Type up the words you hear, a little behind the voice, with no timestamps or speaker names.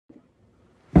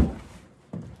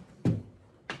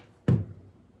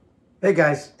Hey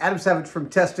guys, Adam Savage from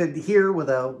Tested here with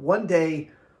a one-day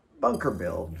bunker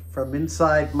build from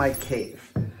inside my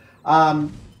cave.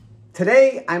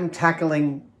 Today I'm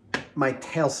tackling my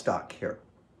tailstock here.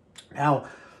 Now,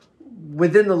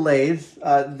 within the lathe,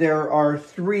 there are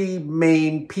three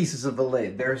main pieces of the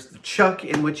lathe. There's the chuck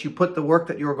in which you put the work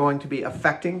that you're going to be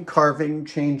affecting, carving,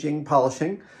 changing,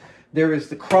 polishing. There is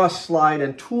the cross slide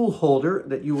and tool holder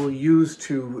that you will use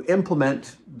to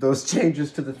implement those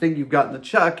changes to the thing you've got in the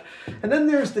chuck. And then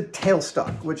there's the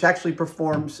tailstock, which actually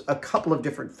performs a couple of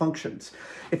different functions.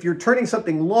 If you're turning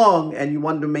something long and you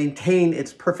want to maintain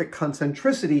its perfect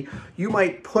concentricity, you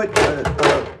might put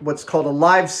what's called a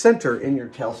live center in your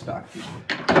tailstock.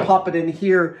 Pop it in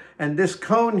here, and this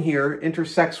cone here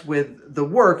intersects with the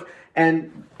work,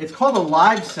 and it's called a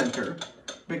live center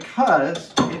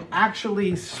because it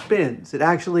actually spins. It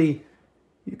actually,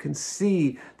 you can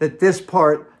see that this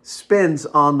part spins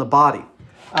on the body.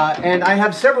 And I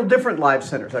have several different live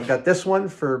centers. I've got this one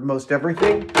for most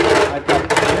everything. I've got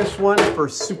this one for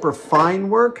super fine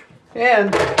work.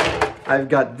 And I've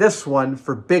got this one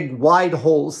for big wide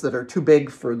holes that are too big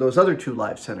for those other two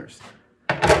live centers.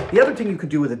 The other thing you can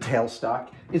do with a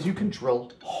tailstock is you can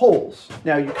drill holes.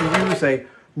 Now you can use a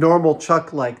normal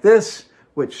chuck like this,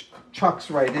 which chucks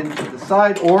right into the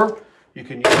side, or you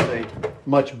can use a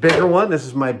much bigger one. This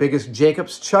is my biggest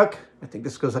Jacobs chuck. I think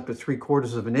this goes up to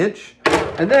 3/4 of an inch.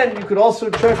 And then you could also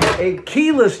chuck a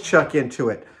keyless chuck into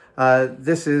it.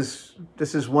 This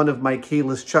is one of my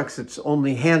keyless chucks. It's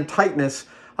only hand tightness,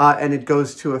 and it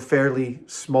goes to a fairly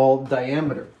small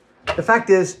diameter. The fact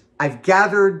is, I've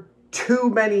gathered too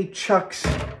many chucks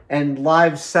and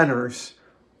live centers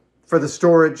for the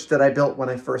storage that I built when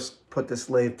I first put this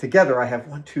lathe together. I have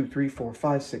 1, 2, 3, 4,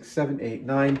 5, 6, 7, 8,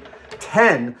 9,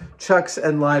 10 chucks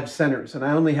and live centers, and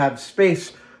I only have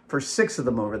space for 6 of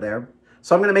them over there.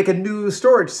 So I'm going to make a new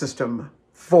storage system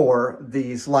for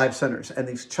these live centers and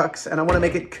these chucks, and I want to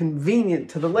make it convenient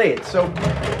to the lathe. So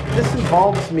this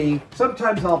involves me,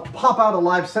 sometimes I'll pop out a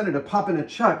live center to pop in a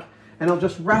chuck, and I'll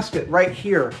just rest it right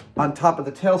here on top of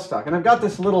the tailstock. And I've got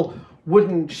this little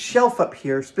wooden shelf up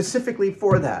here specifically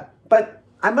for that. But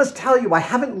I must tell you, I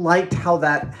haven't liked how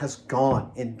that has gone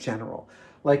in general.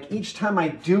 Like each time I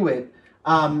do it,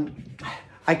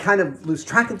 I kind of lose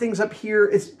track of things up here.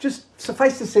 It's just,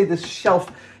 suffice to say, this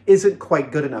shelf isn't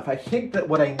quite good enough. I think that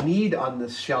what I need on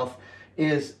this shelf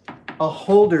is a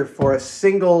holder for a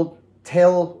single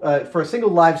for a single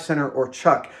live center or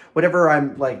chuck, whatever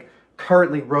I'm like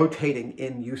currently rotating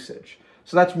in usage.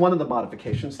 So that's one of the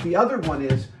modifications. The other one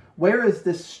is, where is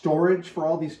this storage for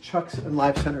all these chucks and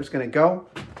live centers going to go?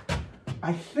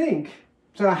 I think,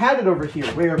 so I had it over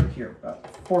here, way over here, about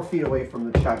 4 feet away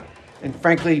from the chuck. And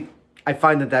frankly, I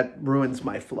find that that ruins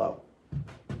my flow.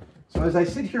 So as I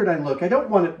sit here and I look, I don't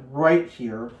want it right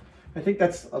here. I think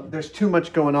that's there's too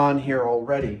much going on here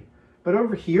already. But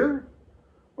over here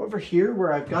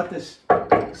where I've got this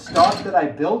stock that I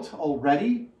built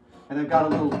already, and I've got a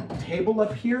little table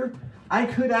up here, I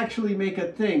could actually make a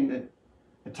thing that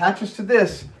attaches to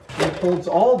this and holds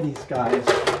all these guys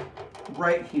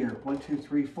right here. 1, 2,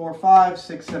 3, 4, 5,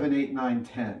 6, 7, 8, 9,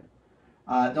 10.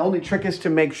 The only trick is to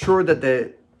make sure that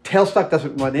the tailstock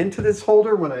doesn't run into this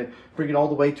holder when I bring it all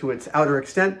the way to its outer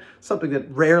extent. Something that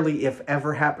rarely, if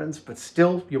ever, happens, but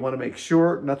still, you want to make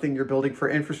sure nothing you're building for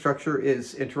infrastructure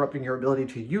is interrupting your ability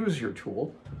to use your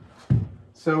tool.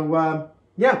 So,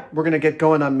 yeah, we're going to get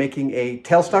going on making a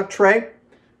tailstock tray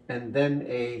and then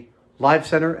a live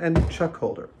center and chuck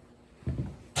holder.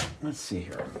 Let's see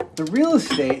here. The real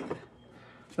estate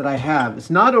that I have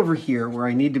is not over here where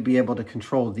I need to be able to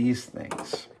control these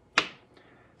things.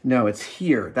 No, it's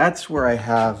here. That's where I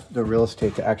have the real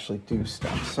estate to actually do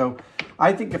stuff. So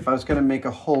I think if I was going to make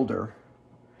a holder,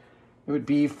 it would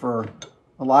be for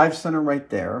a live center right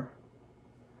there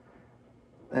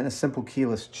and a simple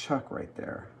keyless chuck right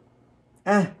there.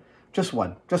 Just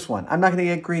one. I'm not going to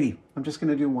get greedy. I'm just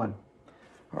going to do one.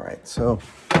 All right, so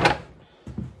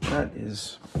that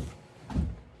is,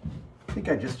 I think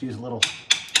I just use a little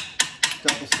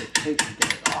double stick tape to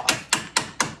get it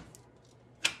off.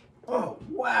 Oh,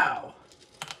 wow.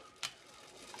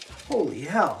 Holy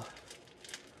hell.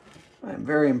 I'm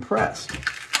very impressed.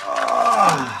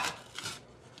 Ah.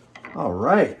 All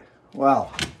right,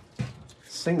 well,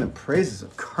 sing the praises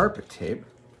of carpet tape.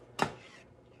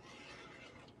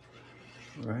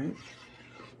 Right?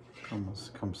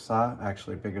 Almost comme ça,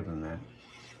 actually bigger than that.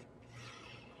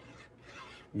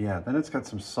 Yeah, then it's got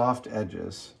some soft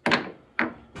edges.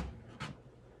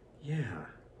 Yeah,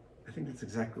 I think that's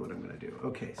exactly what I'm going to do.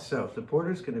 Okay, so the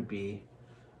border's going to be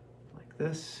like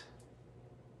this,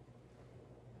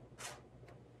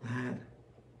 that,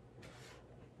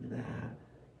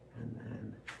 and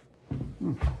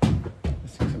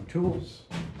tools.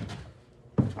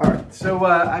 All right, so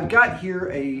I've got here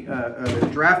a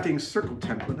drafting circle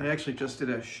template. I actually just did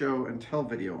a show and tell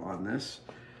video on this.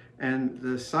 And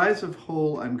the size of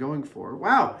hole I'm going for,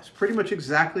 wow, it's pretty much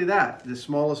exactly that. The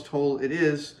smallest hole it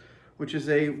is, which is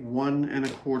a 1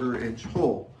 1/4 inch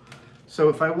hole. So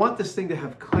if I want this thing to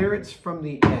have clearance from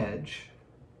the edge,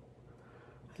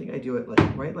 I think I do it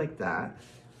like right like that.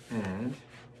 And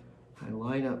I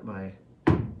line up my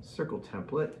circle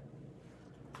template.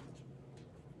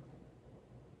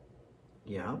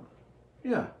 Yeah,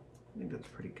 I think that's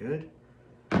pretty good.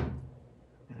 And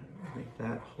make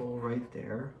that hole right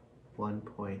there,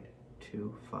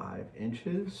 1.25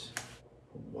 inches.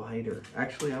 Wider.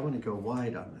 Actually, I want to go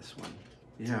wide on this one.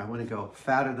 Yeah, I want to go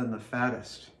fatter than the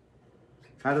fattest.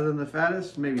 Fatter than the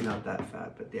fattest? Maybe not that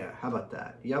fat, but yeah, how about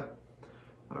that? Yep.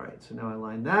 All right, so now I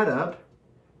line that up.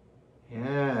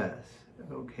 Yes.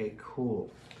 Okay, cool.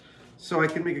 So I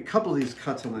can make a couple of these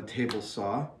cuts on the table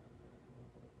saw.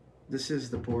 This is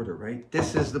the border, right?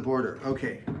 This is the border.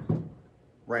 Okay.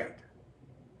 Right.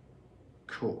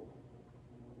 Cool.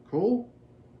 Cool?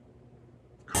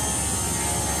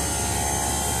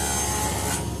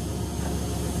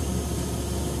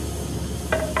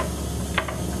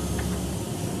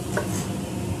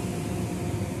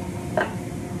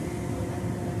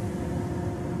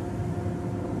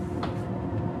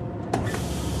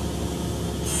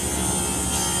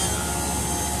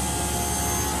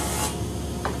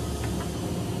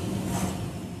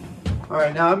 All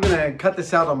right, now I'm gonna cut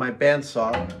this out on my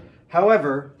bandsaw.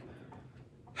 However,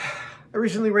 I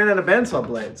recently ran out of bandsaw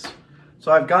blades.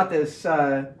 So I've got this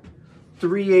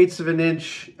 3/8 of an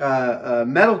inch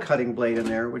metal cutting blade in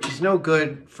there, which is no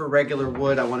good for regular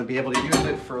wood. I wanna be able to use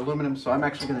it for aluminum, so I'm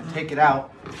actually gonna take it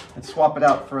out and swap it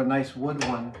out for a nice wood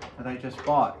one that I just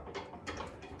bought.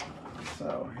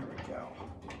 So here we go.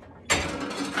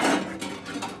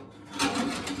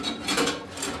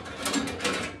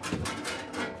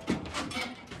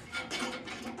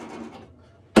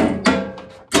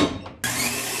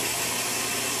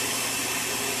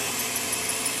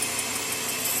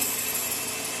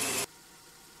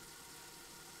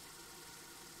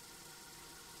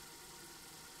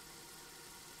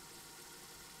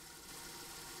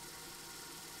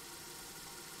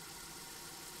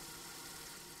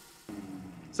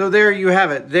 So there you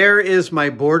have it. There is my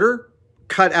border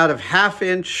cut out of 1/2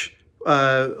 inch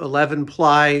 11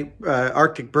 ply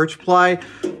Arctic birch ply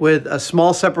with a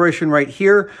small separation right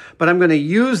here. But I'm going to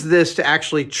use this to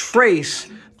actually trace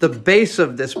the base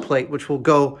of this plate, which will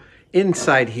go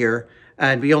inside here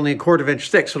and be only 1/4 inch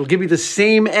thick. So it'll give you the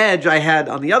same edge I had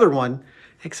on the other one,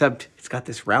 except it's got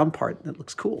this round part that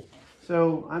looks cool.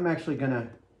 So I'm actually going to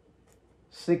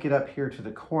sink it up here to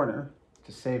the corner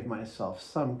to save myself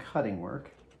some cutting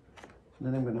work. And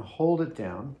then I'm going to hold it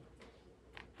down.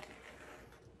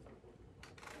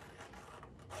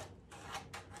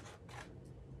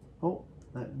 Oh,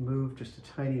 that moved just a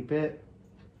tiny bit.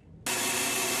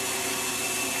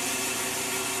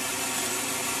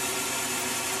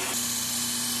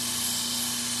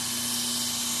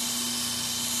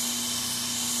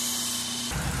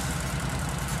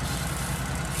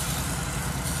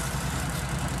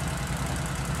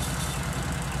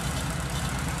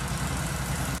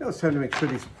 Now it's time to make sure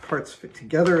these parts fit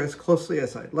together as closely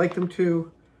as I'd like them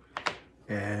to.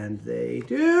 And they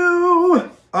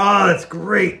do. Oh, that's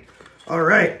great. All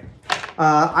right.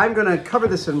 I'm going to cover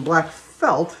this in black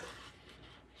felt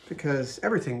because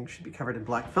everything should be covered in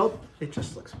black felt. It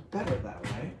just looks better that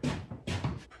way.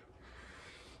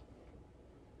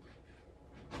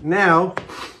 Now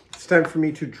it's time for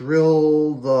me to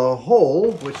drill the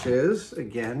hole, which is,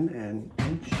 again, 1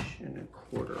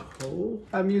 1/4 inch hole.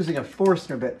 I'm using a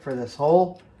Forstner bit for this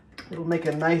hole. It'll make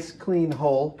a nice clean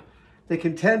hole. They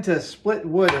can tend to split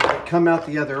wood as they come out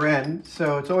the other end,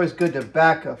 so it's always good to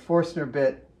back a Forstner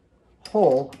bit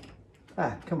hole.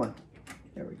 Ah, come on.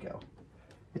 There we go.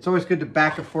 It's always good to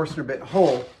back a Forstner bit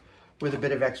hole with a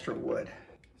bit of extra wood.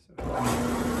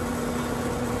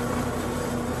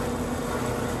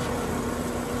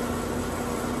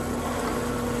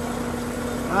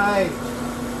 Nice.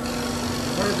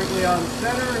 Perfectly on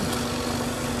center.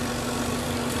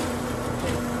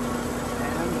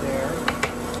 And there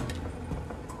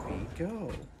we go.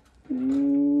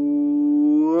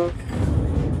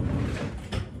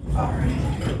 All right,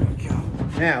 here we go.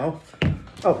 Now,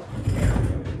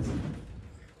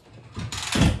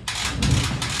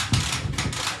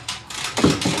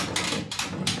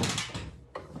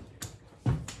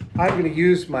 I'm going to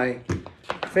use my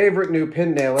favorite new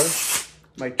pin nailer,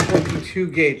 my 22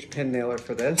 gauge pin nailer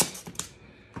for this.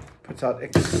 Puts out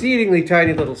exceedingly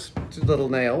tiny little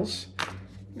nails.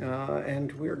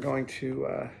 And we're going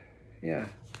to, yeah,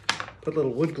 put a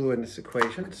little wood glue in this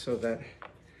equation so that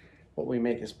what we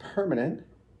make is permanent.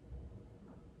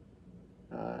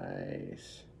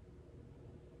 Nice.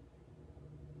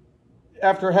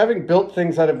 After having built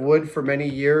things out of wood for many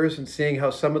years and seeing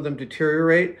how some of them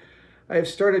deteriorate, I have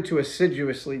started to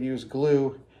assiduously use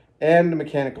glue and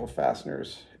mechanical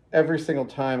fasteners every single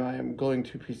time I am gluing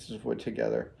two pieces of wood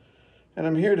together. And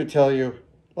I'm here to tell you,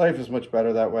 life is much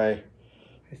better that way.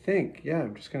 I think, yeah,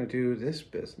 I'm just going to do this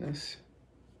business.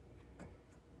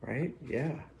 Right?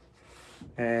 Yeah.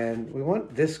 And we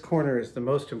want this corner is the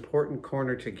most important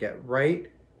corner to get right.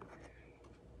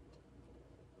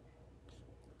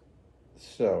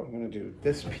 So I'm going to do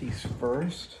this piece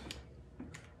first.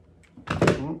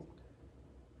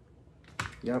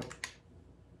 Yep.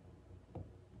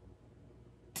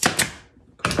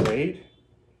 Great.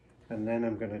 And then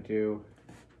I'm going to do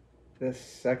this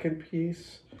second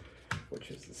piece,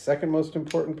 which is the second most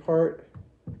important part.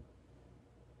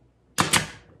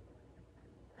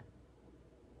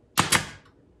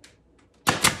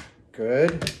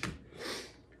 Good.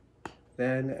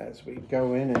 Then as we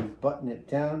go in and button it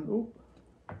down,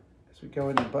 as we go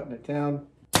in and button it down,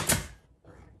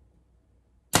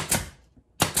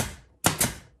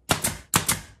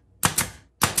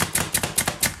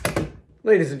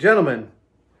 ladies and gentlemen,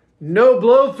 no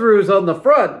blow-throughs on the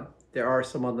front. There are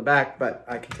some on the back, but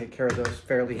I can take care of those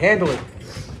fairly handily.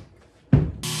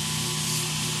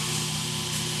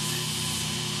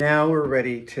 Now we're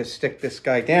ready to stick this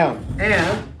guy down.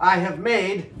 And I have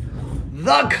made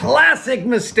the classic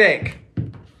mistake.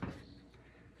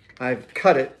 I've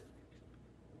cut it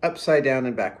upside down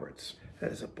and backwards.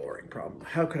 That is a boring problem.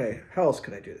 How else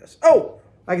could I do this? Oh,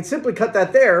 I could simply cut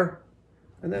that there,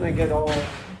 and then I get all,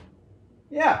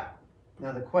 yeah.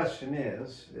 Now the question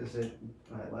is it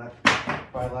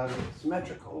bilateral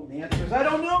symmetrical? And the answer is I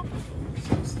don't know.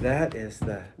 Since that is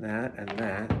that and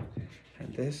that,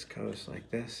 and this goes like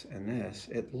this and this,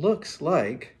 it looks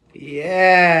like,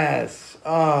 yes,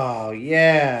 oh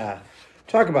yeah.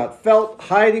 Talk about felt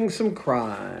hiding some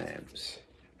crimes.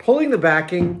 Pulling the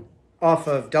backing off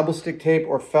of double stick tape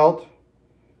or felt,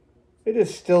 it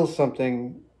is still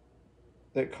something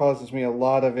that causes me a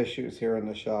lot of issues here in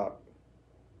the shop.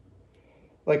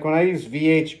 Like when I use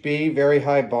VHB, very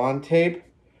high bond tape,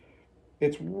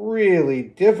 it's really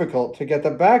difficult to get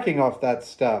the backing off that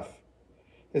stuff.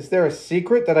 Is there a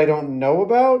secret that I don't know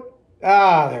about?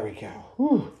 Ah, there we go.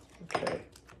 Whew. Okay.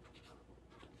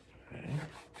 Okay,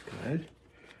 good.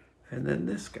 And then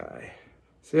this guy.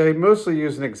 See, I mostly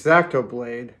use an X-Acto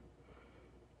blade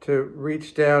to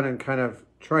reach down and kind of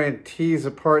try and tease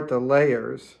apart the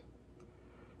layers.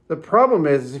 The problem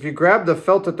is if you grab the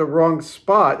felt at the wrong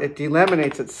spot, it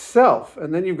delaminates itself,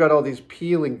 and then you've got all these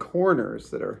peeling corners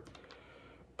that are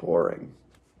boring.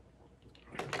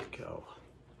 There we go.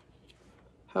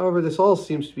 However, this all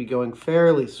seems to be going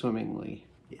fairly swimmingly.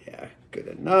 Yeah, good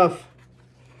enough.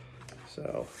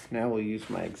 So now we'll use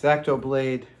my X-Acto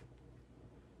blade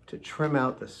to trim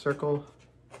out the circle,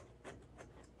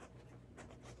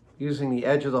 using the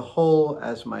edge of the hole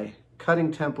as my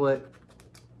cutting template.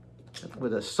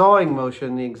 With a sawing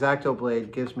motion, the X-Acto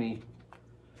blade gives me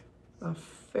a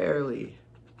fairly,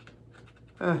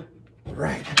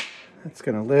 right, that's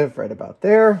gonna live right about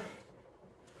there.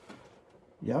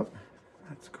 Yep,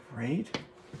 that's great,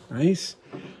 nice.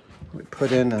 We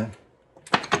put in a,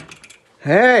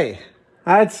 hey,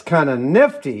 that's kind of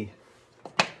nifty.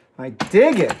 I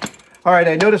dig it. All right,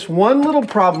 I noticed one little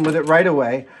problem with it right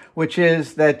away, which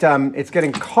is that it's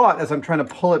getting caught as I'm trying to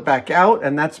pull it back out,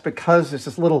 and that's because there's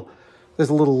a little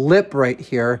lip right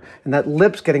here, and that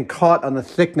lip's getting caught on the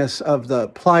thickness of the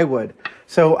plywood.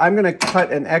 So I'm gonna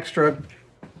cut an extra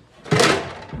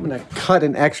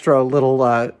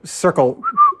little circle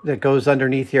that goes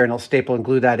underneath here, and I'll staple and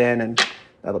glue that in, and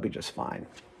that'll be just fine.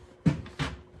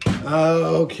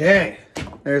 Okay,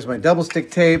 there's my double stick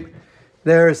tape.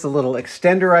 There's the little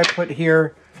extender I put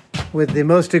here. With the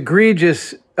most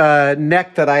egregious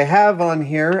neck that I have on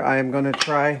here, I am gonna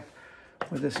try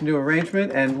with this new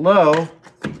arrangement, and lo,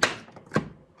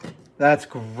 that's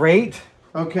great.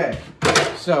 Okay,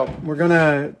 so we're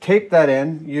gonna tape that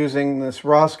in using this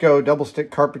Roscoe double stick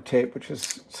carpet tape, which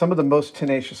is some of the most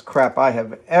tenacious crap I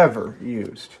have ever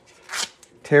used.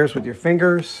 Tears with your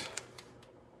fingers.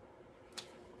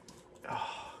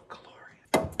 Oh,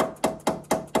 glory.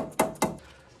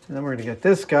 And then we're gonna get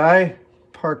this guy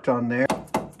parked on there.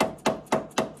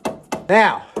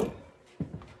 Now,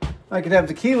 I could have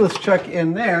the keyless chuck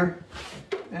in there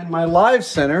and my live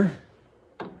center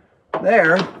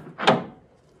there.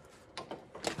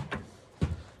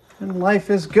 and life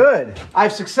is good.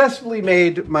 I've successfully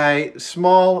made my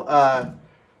small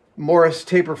Morris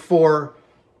Taper 4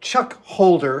 chuck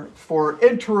holder for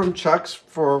interim chucks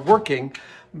for working,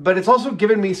 but it's also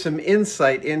given me some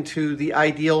insight into the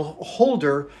ideal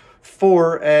holder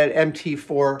for an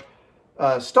MT4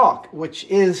 stock, which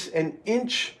is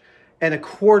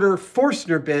 1.25"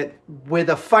 Forstner bit with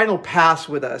a final pass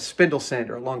with a spindle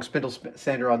sander, a long spindle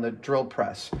sander on the drill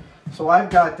press. So I've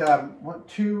got 1,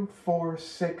 2, 4,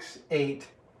 6, 8,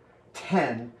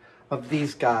 10 of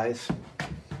these guys.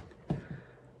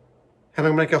 And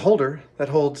I'm going to make a holder that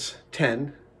holds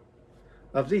 10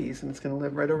 of these, and it's going to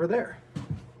live right over there.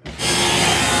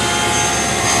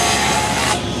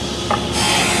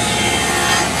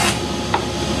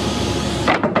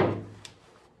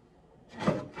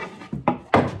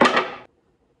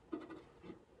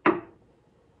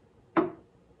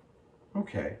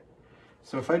 Okay,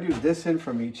 so if I do this in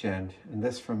from each end and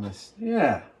this from this,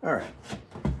 yeah, all right,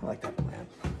 I like that plan.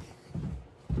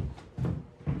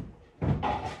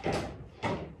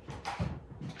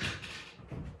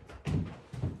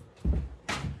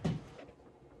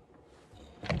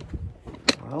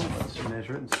 Well, let's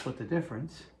measure it and split the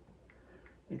difference.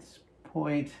 It's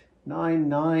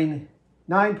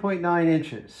 9.9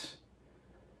 inches.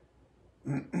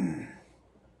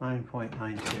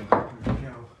 9.92. There we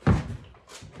go.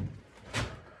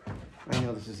 I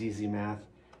know this is easy math.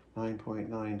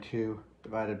 9.92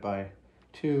 divided by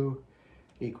 2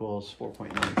 equals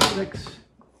 4.96.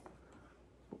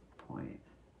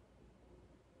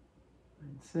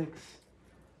 4.96.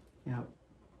 Yep.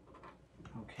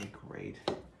 Okay, great.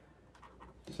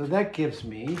 So that gives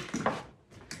me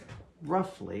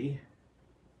roughly,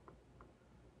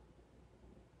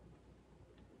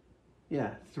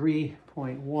 yeah,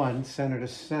 3.1 center to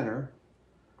center.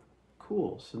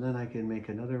 Cool. So then I can make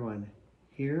another one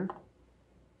here,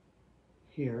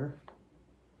 here,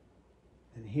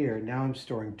 and here. Now I'm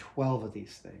storing 12 of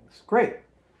these things. Great.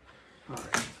 All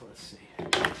right, so let's see.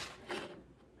 Make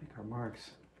our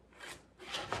marks.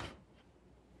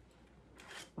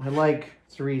 I like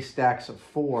 3 stacks of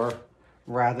 4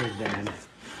 rather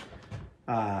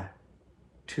than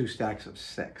 2 stacks of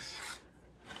 6.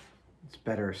 It's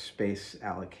better space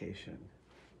allocation.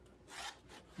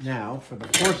 Now for the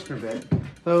Forstner bit,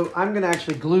 so I'm going to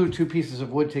actually glue 2 pieces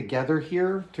of wood together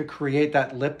here to create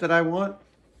that lip that I want.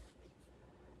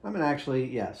 I'm going to actually,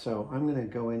 yeah, so I'm going to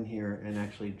go in here and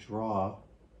actually draw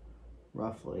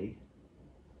roughly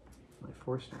my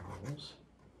Forstner holes.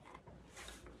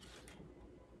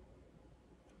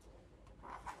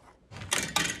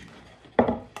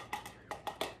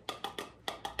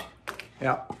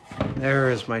 Yeah, there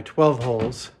is my 12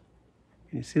 holes.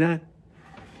 Can you see that?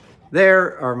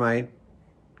 There are my,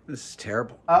 this is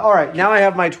terrible. All right, now I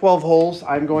have my 12 holes.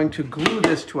 I'm going to glue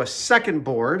this to a second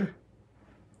board.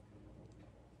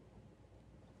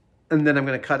 And then I'm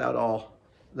going to cut out all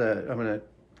the, I'm going to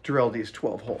drill these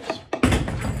 12 holes.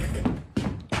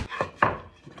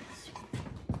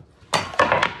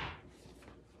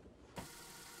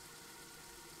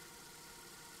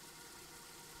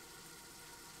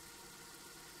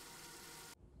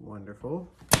 Wonderful.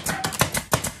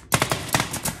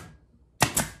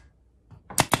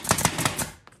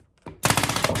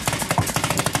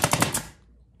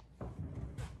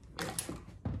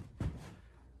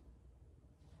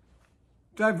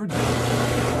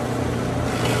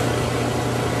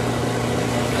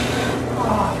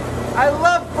 Oh, I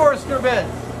love Forstner bits.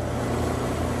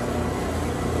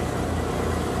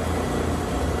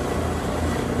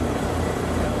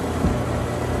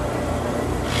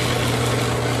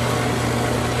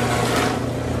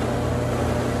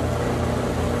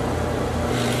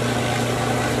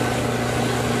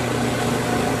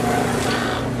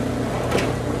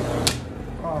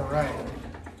 All right.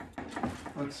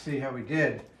 Let's see how we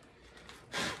did.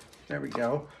 There we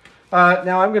go.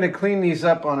 Now I'm going to clean these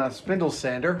up on a spindle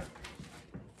sander,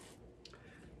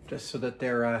 just so that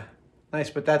they're nice.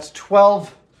 But that's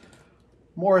 12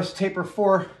 Morris Taper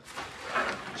 4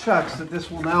 chucks that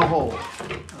this will now hold. All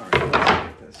right, let's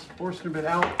get this Forstner bit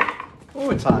out. Oh,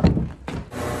 it's hot.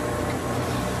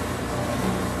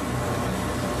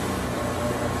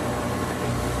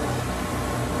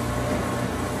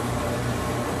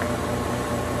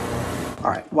 All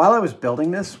right, while I was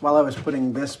building this, while I was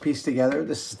putting this piece together,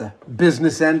 this is the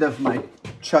business end of my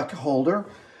chuck holder,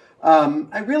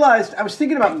 I realized I was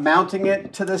thinking about mounting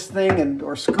it to this thing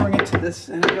or screwing it to this,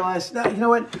 and I realized, no, you know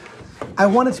what? I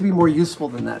want it to be more useful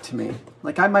than that to me.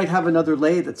 Like I might have another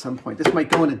lathe at some point. This might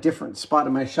go in a different spot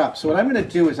in my shop. So what I'm going to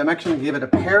do is I'm actually going to give it a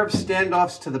pair of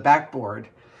standoffs to the backboard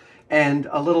and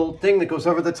a little thing that goes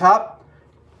over the top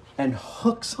and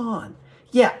hooks on.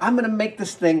 Yeah, I'm gonna make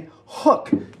this thing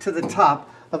hook to the top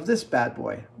of this bad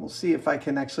boy. We'll see if I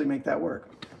can actually make that work.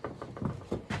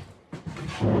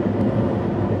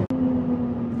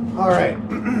 All right.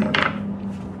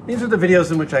 These are the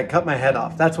videos in which I cut my head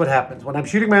off. That's what happens. When I'm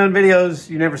shooting my own videos,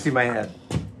 you never see my head.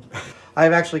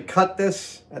 I've actually cut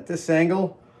this at this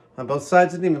angle on both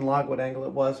sides. I didn't even log what angle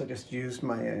it was. I just used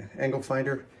my angle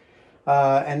finder.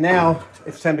 And now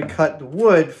it's time to cut the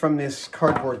wood from this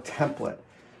cardboard template.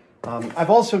 I've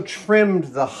also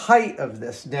trimmed the height of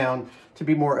this down to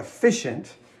be more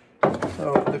efficient.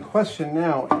 So the question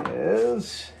now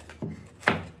is,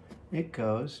 it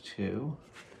goes to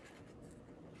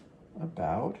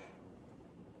about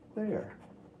there.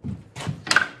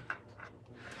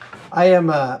 I am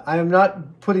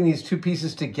not putting these two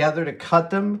pieces together to cut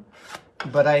them,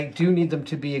 but I do need them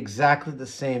to be exactly the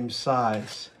same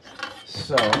size.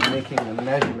 So I'm making a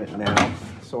measurement now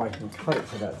so I can cut it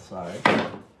to that size.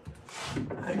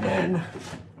 And then,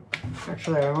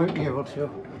 actually I might be able to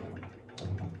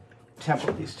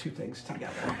template these two things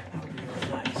together. That would be really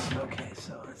nice. Okay,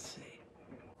 so let's see.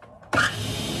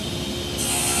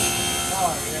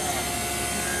 Oh, yeah.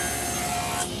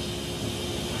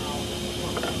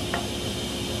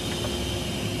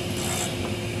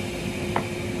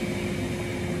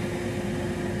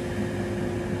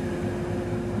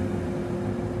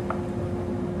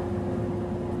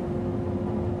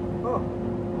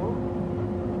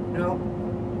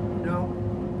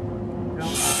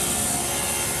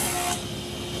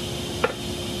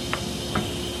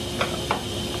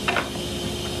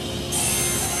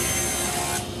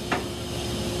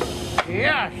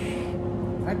 Yes!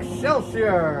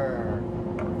 Excelsior!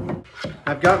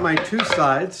 I've got my two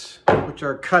sides, which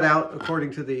are cut out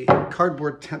according to the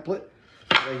cardboard template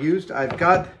that I used. I've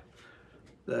got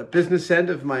the business end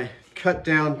of my cut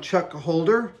down chuck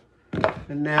holder.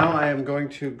 And now I am going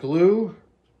to glue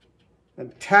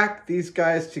and tack these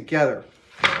guys together.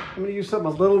 I'm going to use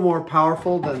something a little more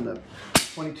powerful than the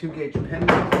 22 gauge pin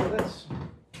for this.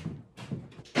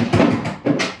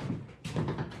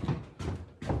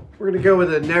 We're going to go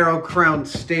with a narrow crown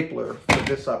stapler for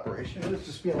this operation. Let's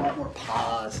just be a lot more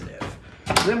positive.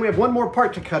 And then we have one more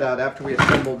part to cut out after we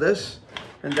assemble this,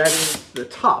 and that is the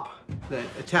top that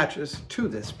attaches to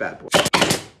this bad boy.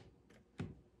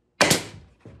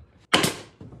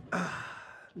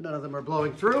 None of them are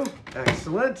blowing through.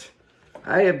 Excellent.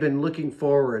 I have been looking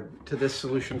forward to this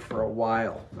solution for a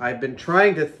while. I've been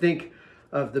trying to think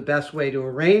of the best way to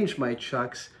arrange my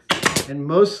chucks, and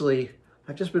mostly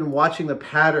I've just been watching the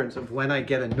patterns of when I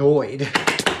get annoyed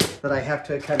that I have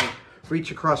to kind of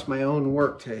reach across my own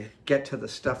work to get to the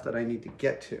stuff that I need to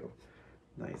get to.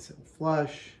 Nice and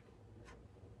flush.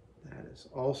 That is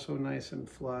also nice and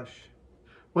flush.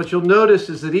 What you'll notice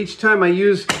is that each time I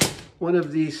use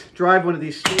drive one of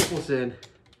these staples in,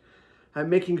 I'm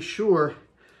making sure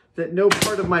that no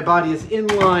part of my body is in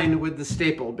line with the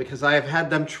staple because I have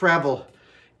had them travel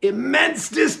immense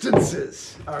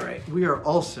distances. All right, we are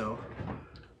also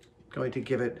going to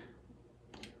give it,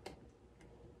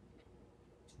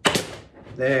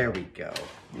 there we go.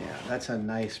 Yeah, that's a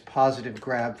nice positive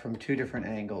grab from two different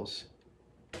angles.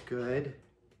 Good,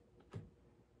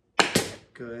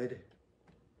 good,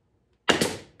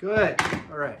 good.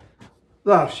 All right.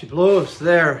 Oh, she blows.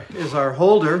 There is our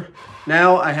holder.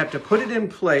 Now I have to put it in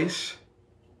place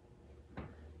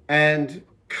and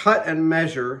cut and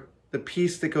measure the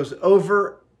piece that goes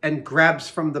over and grabs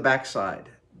from the backside.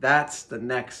 That's the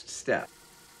next step.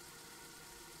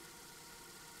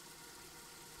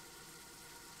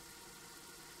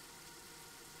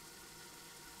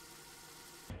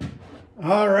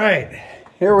 All right,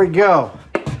 here we go.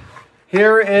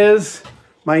 Here is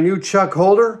my new chuck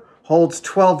holder. Holds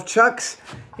 12 chucks.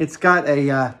 It's got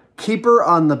a keeper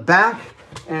on the back,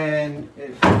 and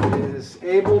it is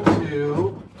able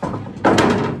to,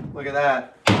 look at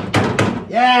that.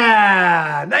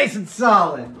 Yeah, nice and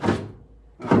solid.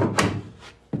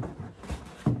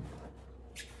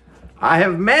 I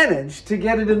have managed to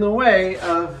get it in the way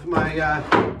of my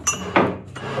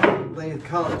lathe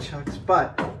collet chucks,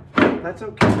 but that's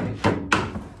okay.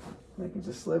 I can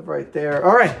just live right there.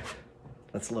 All right,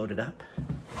 let's load it up.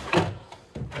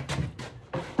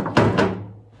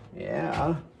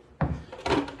 Yeah.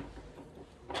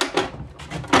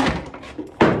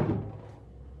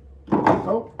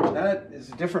 Oh, that is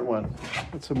a different one.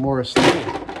 That's a Morris lathe.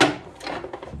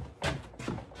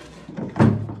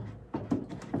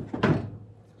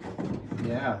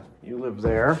 Yeah, you live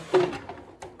there.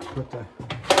 Put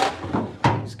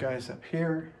these guys up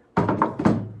here.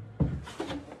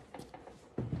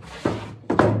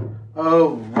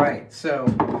 Oh, right. So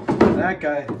that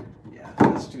guy,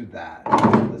 yeah, let's do that.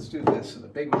 Let's do this. So the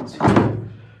big one's here.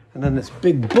 And then this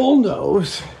big bull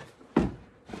nose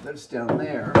that's down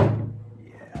there.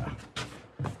 Yeah.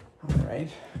 All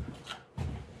right.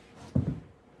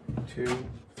 2,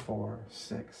 4,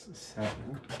 6, 7.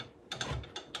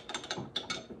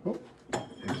 Oh,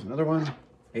 there's another one.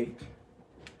 8.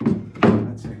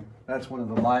 That's one of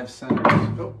the live centers.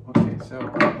 Oh, okay,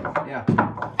 so yeah.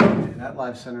 Okay, that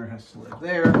live center has to live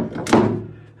there.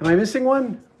 Am I missing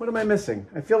one? What am I missing?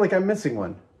 I feel like I'm missing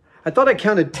one. I thought I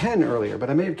counted 10 earlier, but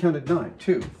I may have counted 9.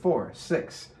 2, 4,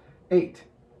 6, 8,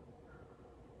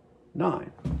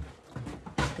 9.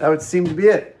 That would seem to be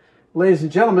it. Ladies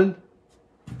and gentlemen,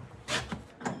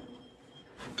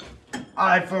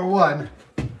 I, for one,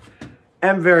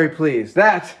 am very pleased.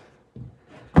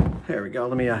 There we go.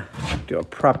 Let me do a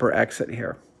proper exit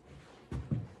here.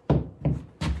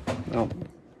 Oh,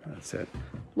 that's it.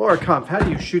 Laura Kampf, how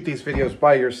do you shoot these videos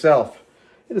by yourself?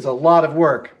 It is a lot of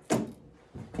work.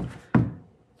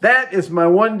 That is my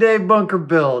one-day bunker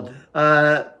build.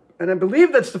 And I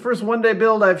believe that's the first one-day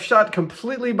build I've shot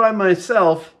completely by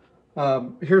myself.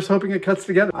 Here's hoping it cuts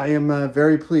together. I am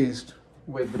very pleased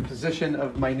with the position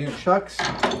of my new chucks,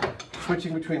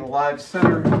 switching between a live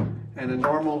center and a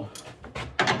normal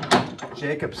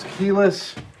Jacob's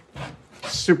keyless.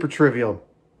 Super trivial.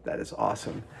 That is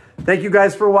awesome. Thank you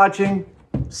guys for watching.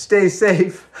 Stay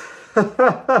safe.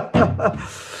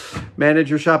 Manage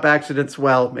your shop accidents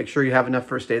well. Make sure you have enough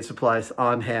first aid supplies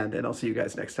on hand, and I'll see you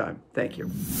guys next time. Thank you.